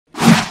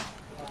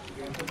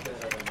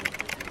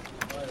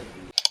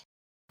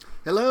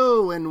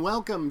Hello and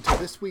welcome to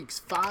this week's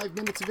 5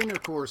 Minutes of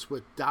Intercourse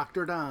with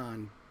Dr.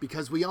 Don,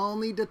 because we all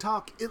need to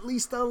talk at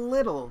least a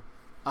little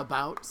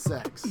about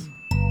sex.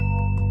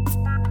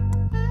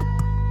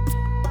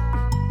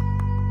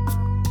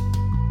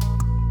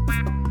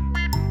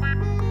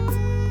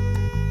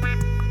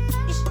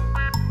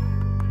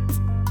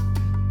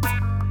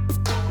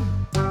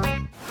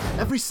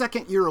 Every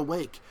second you're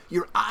awake,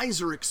 your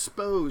eyes are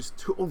exposed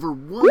to over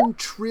 1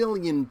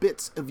 trillion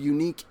bits of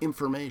unique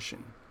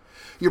information.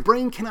 Your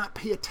brain cannot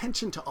pay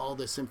attention to all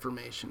this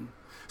information,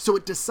 so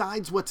it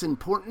decides what's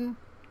important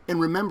and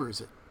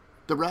remembers it.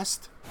 The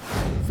rest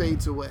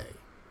fades away.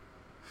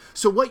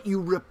 So what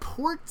you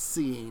report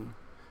seeing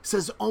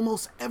says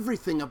almost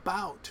everything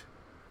about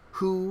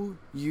who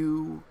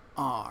you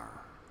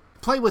are.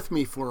 Play with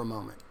me for a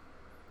moment.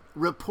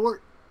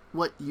 Report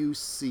what you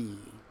see.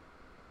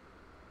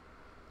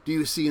 Do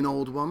you see an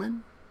old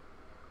woman?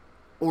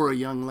 Or a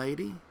young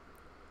lady?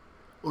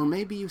 Or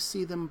maybe you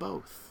see them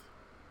both.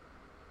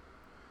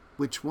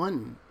 Which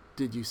one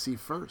did you see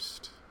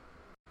first?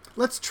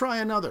 Let's try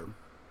another,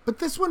 but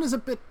this one is a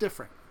bit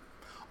different.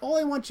 All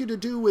I want you to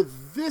do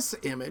with this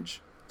image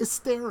is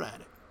stare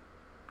at it.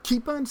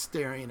 Keep on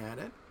staring at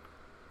it,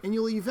 and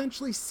you'll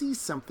eventually see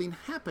something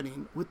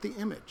happening with the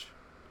image.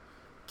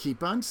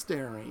 Keep on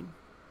staring.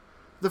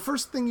 The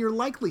first thing you're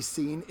likely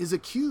seeing is a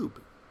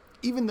cube,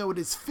 even though it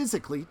is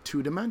physically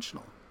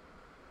two-dimensional.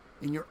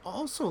 And you're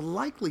also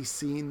likely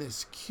seeing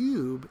this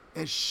cube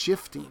as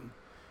shifting,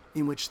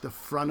 in which the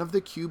front of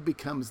the cube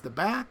becomes the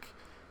back,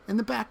 and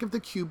the back of the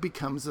cube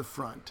becomes the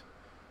front.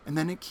 And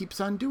then it keeps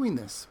on doing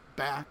this,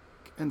 back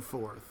and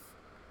forth.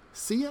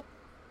 See it?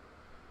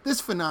 This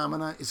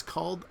phenomena is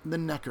called the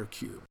Necker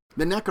cube.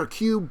 The Necker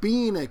cube,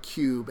 being a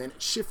cube and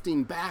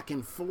shifting back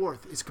and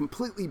forth, is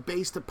completely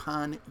based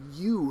upon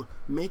you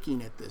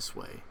making it this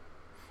way.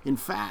 In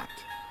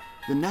fact,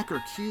 the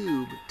Necker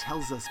cube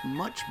tells us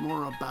much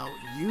more about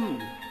you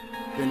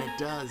than it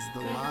does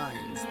the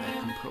lines that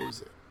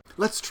compose it.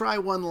 Let's try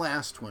one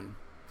last one.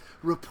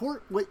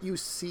 Report what you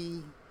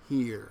see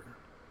here.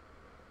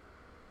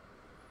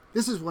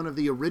 This is one of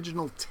the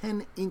original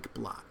 10 ink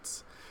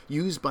blots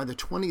used by the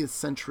 20th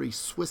century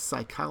Swiss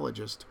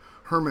psychologist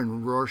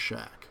Hermann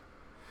Rorschach.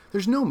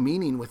 There's no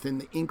meaning within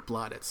the ink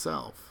blot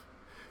itself.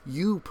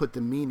 You put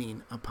the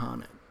meaning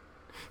upon it.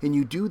 And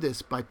you do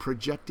this by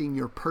projecting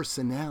your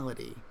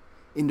personality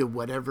into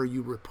whatever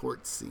you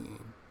report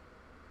seeing.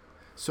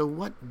 So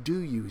what do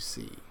you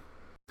see?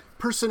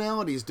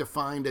 Personality is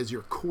defined as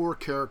your core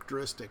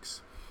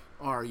characteristics.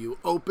 Are you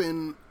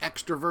open,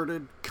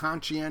 extroverted,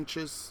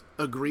 conscientious,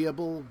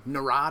 agreeable,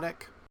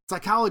 neurotic?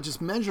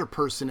 Psychologists measure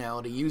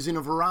personality using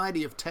a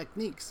variety of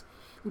techniques,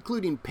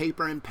 including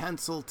paper and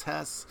pencil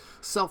tests,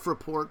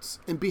 self-reports,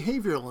 and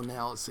behavioral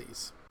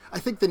analyses. I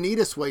think the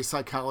neatest way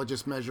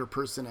psychologists measure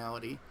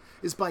personality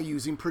is by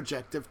using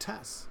projective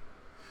tests.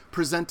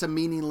 Present a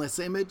meaningless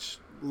image,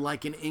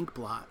 like an ink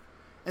blot,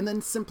 and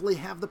then simply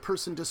have the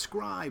person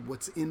describe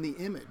what's in the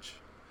image.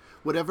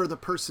 Whatever the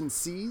person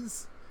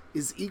sees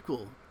is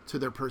equal to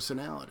their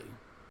personality.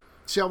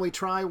 Shall we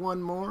try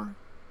one more?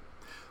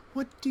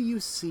 What do you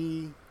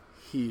see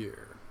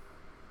here?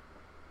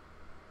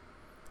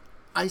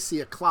 I see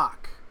a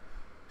clock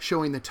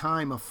showing the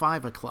time of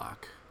 5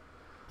 o'clock,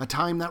 a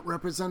time that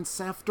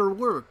represents after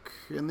work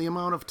and the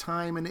amount of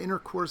time an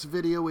intercourse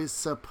video is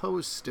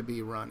supposed to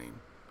be running.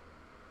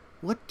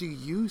 What do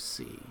you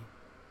see?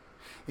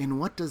 And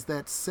what does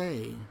that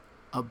say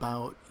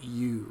about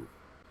you?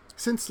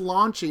 Since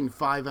launching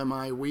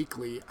 5MI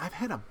Weekly, I've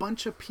had a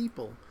bunch of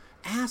people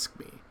ask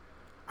me,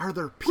 are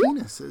there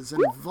penises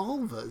and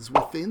vulvas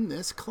within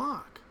this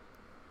clock?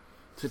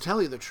 To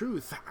tell you the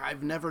truth,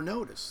 I've never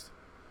noticed.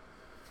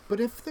 But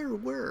if there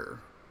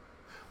were,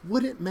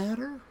 would it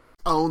matter?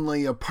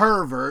 Only a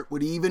pervert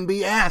would even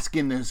be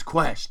asking this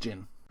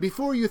question.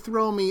 Before you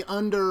throw me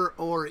under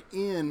or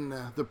in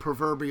the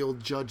proverbial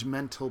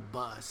judgmental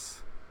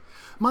bus,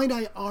 might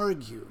I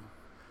argue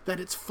that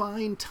it's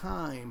fine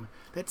time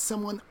that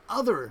someone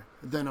other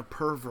than a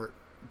pervert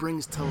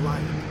brings to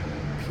light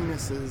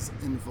penises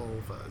and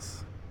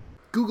vulvas?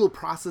 Google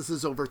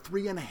processes over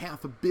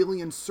 3.5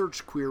 billion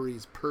search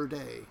queries per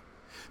day,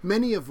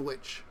 many of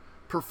which,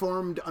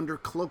 performed under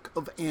cloak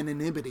of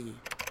anonymity,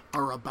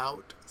 are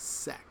about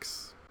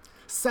sex.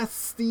 Seth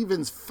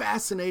Stevens'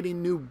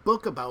 fascinating new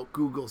book about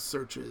Google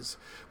searches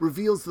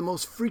reveals the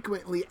most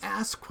frequently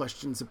asked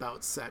questions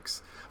about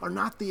sex are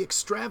not the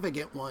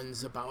extravagant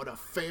ones about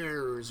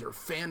affairs or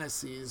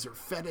fantasies or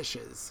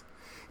fetishes.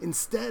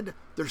 Instead,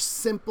 they're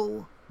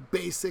simple,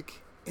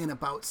 basic, and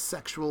about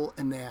sexual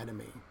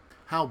anatomy.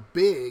 How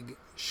big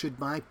should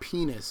my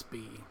penis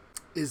be?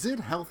 Is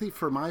it healthy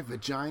for my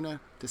vagina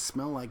to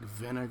smell like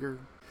vinegar?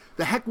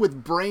 The heck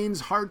with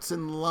brains, hearts,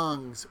 and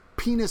lungs.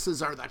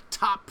 Penises are the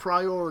top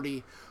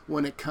priority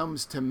when it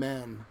comes to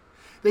men.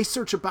 They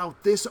search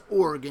about this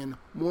organ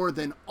more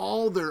than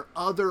all their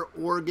other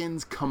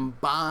organs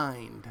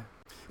combined.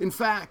 In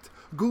fact,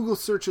 Google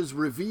searches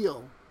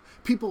reveal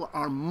people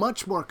are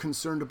much more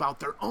concerned about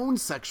their own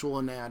sexual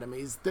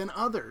anatomies than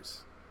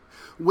others.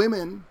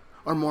 Women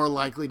are more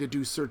likely to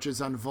do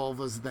searches on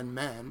vulvas than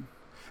men.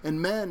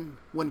 And men,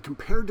 when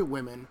compared to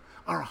women,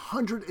 are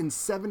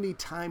 170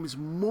 times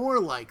more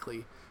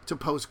likely to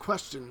pose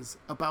questions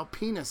about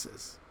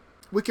penises.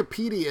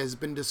 Wikipedia has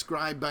been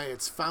described by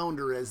its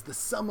founder as the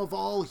sum of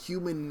all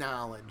human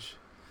knowledge,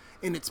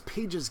 and its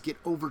pages get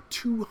over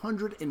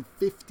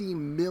 250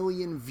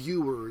 million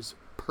viewers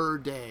per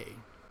day.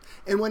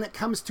 And when it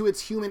comes to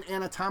its human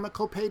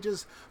anatomical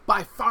pages,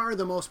 by far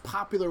the most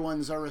popular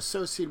ones are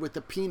associated with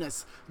the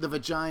penis, the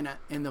vagina,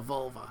 and the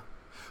vulva.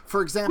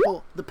 For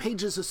example, the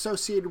pages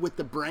associated with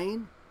the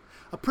brain,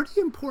 a pretty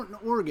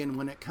important organ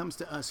when it comes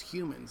to us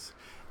humans,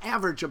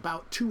 average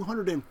about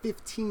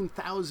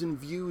 215,000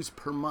 views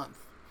per month,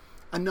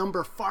 a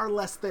number far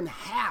less than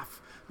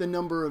half the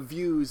number of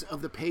views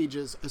of the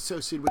pages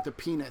associated with the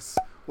penis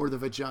or the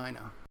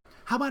vagina.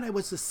 How about I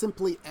was to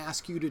simply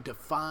ask you to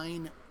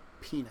define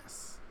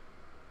penis?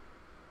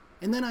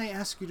 And then I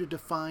ask you to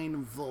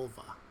define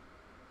vulva.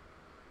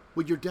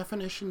 Would your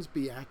definitions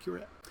be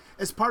accurate?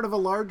 As part of a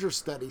larger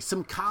study,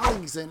 some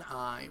colleagues and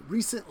I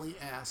recently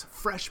asked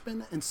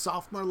freshman and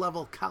sophomore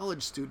level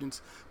college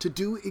students to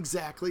do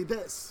exactly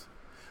this.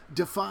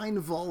 Define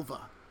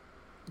vulva.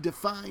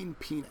 Define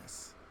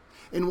penis.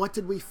 And what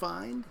did we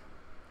find?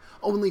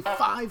 Only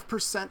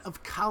 5%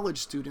 of college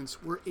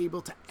students were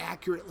able to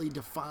accurately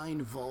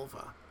define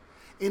vulva.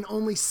 And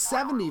only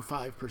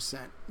 75%,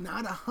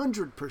 not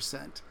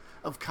 100%,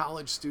 of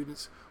college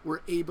students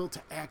were able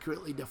to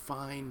accurately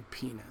define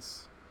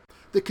penis.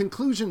 The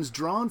conclusions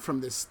drawn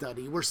from this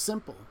study were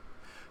simple.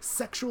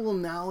 Sexual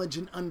knowledge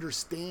and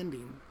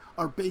understanding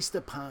are based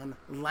upon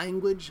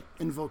language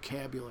and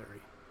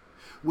vocabulary.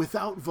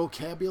 Without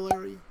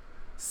vocabulary,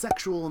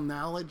 sexual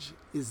knowledge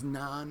is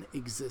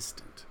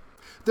non-existent.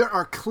 There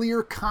are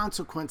clear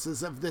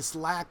consequences of this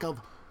lack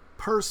of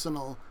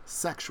personal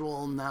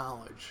sexual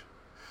knowledge.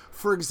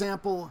 For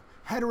example,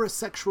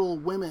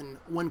 heterosexual women,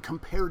 when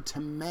compared to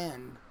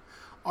men,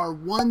 are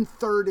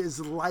 1/3 as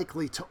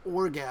likely to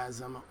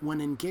orgasm when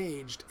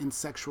engaged in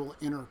sexual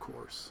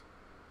intercourse.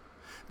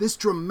 This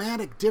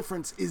dramatic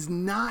difference is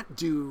not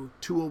due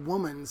to a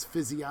woman's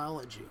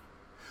physiology.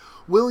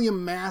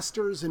 William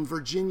Masters and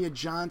Virginia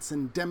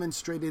Johnson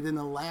demonstrated in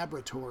a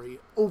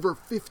laboratory over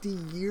 50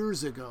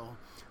 years ago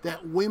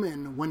that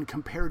women, when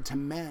compared to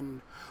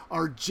men,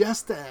 are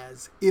just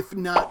as, if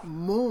not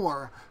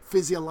more,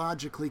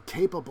 physiologically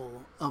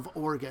capable of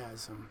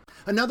orgasm.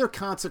 Another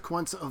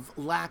consequence of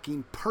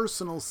lacking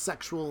personal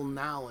sexual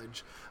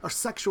knowledge are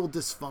sexual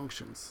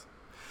dysfunctions.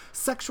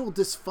 Sexual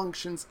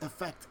dysfunctions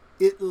affect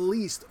at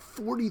least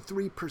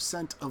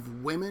 43%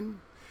 of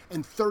women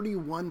and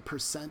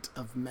 31%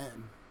 of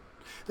men.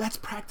 That's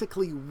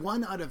practically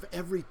 1 out of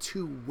every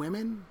 2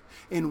 women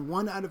and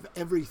 1 out of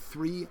every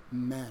 3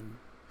 men.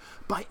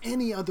 By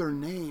any other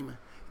name,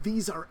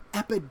 these are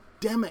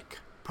epidemic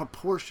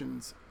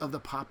proportions of the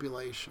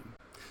population.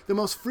 The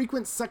most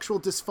frequent sexual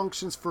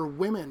dysfunctions for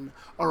women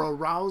are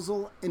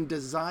arousal and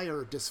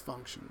desire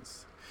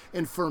dysfunctions.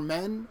 And for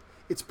men,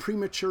 it's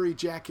premature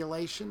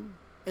ejaculation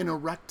and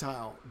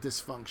erectile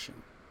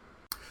dysfunction.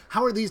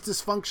 How are these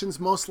dysfunctions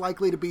most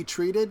likely to be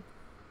treated?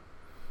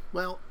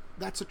 Well,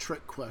 that's a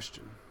trick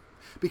question,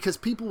 because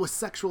people with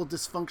sexual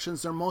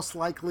dysfunctions are most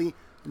likely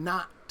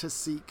not to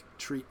seek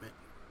treatment.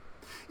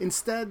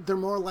 Instead, they're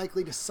more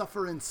likely to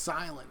suffer in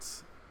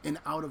silence and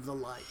out of the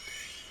light.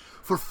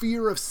 For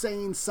fear of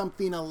saying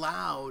something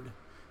aloud,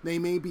 they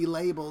may be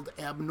labeled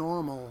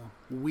abnormal,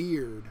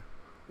 weird,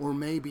 or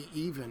maybe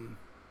even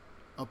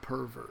a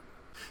pervert.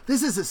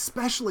 This is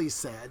especially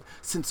sad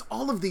since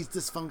all of these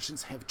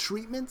dysfunctions have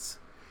treatments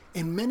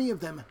and many of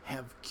them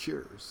have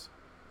cures.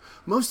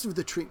 Most of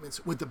the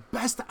treatments with the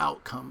best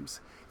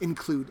outcomes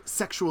include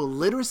sexual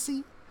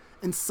literacy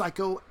and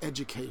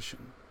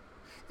psychoeducation.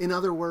 In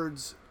other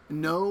words,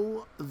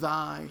 know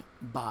thy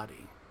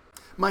body.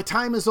 My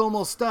time is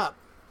almost up,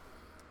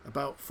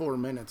 about 4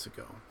 minutes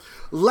ago.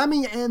 Let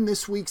me end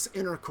this week's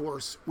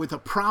intercourse with a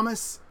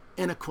promise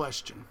and a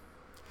question.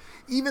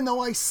 Even though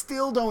I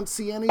still don't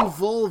see any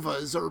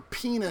vulvas or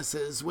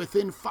penises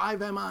within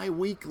 5MI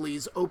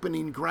Weekly's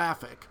opening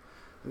graphic,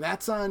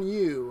 that's on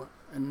you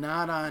and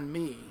not on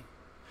me.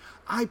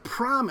 I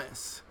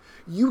promise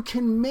you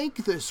can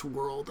make this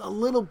world a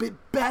little bit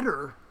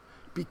better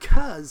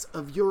because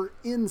of your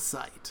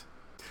insight.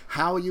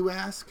 How, you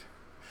ask?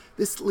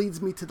 This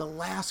leads me to the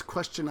last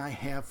question I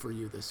have for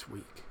you this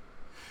week.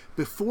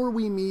 Before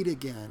we meet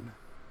again,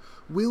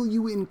 will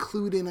you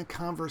include in a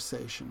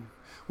conversation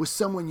with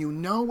someone you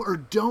know or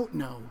don't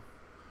know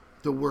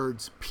the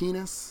words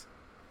penis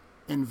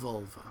and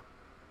vulva?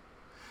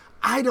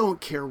 I don't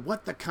care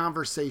what the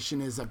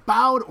conversation is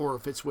about, or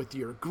if it's with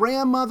your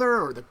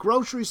grandmother or the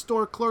grocery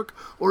store clerk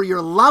or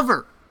your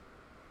lover.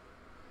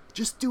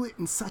 Just do it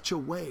in such a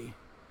way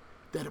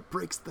that it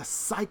breaks the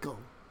cycle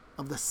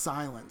of the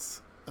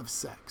silence of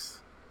sex.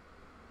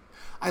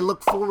 I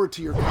look forward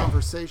to your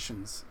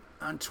conversations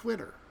on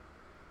Twitter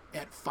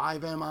at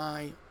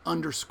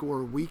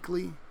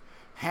 5MI_weekly,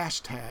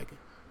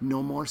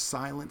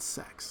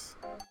 #NoMoreSilentSex.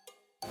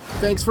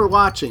 Thanks for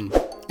watching.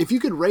 If you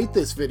could rate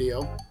this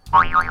video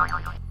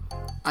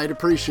I'd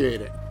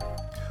appreciate it.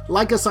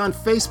 Like us on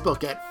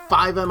Facebook at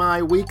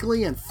 5MI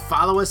Weekly and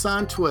follow us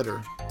on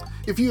Twitter.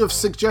 If you have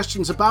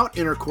suggestions about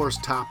intercourse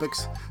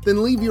topics,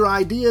 then leave your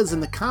ideas in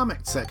the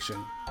comment section.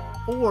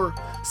 Or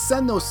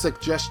send those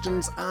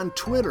suggestions on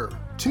Twitter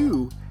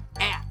to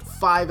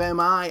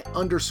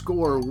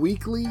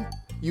 @5MI_weekly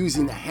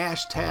using the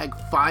hashtag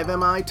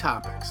 5MI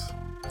topics.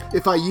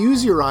 If I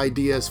use your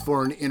ideas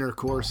for an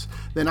intercourse,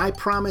 then I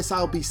promise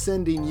I'll be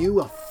sending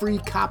you a free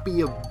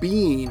copy of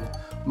Being,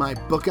 my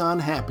book on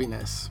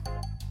happiness.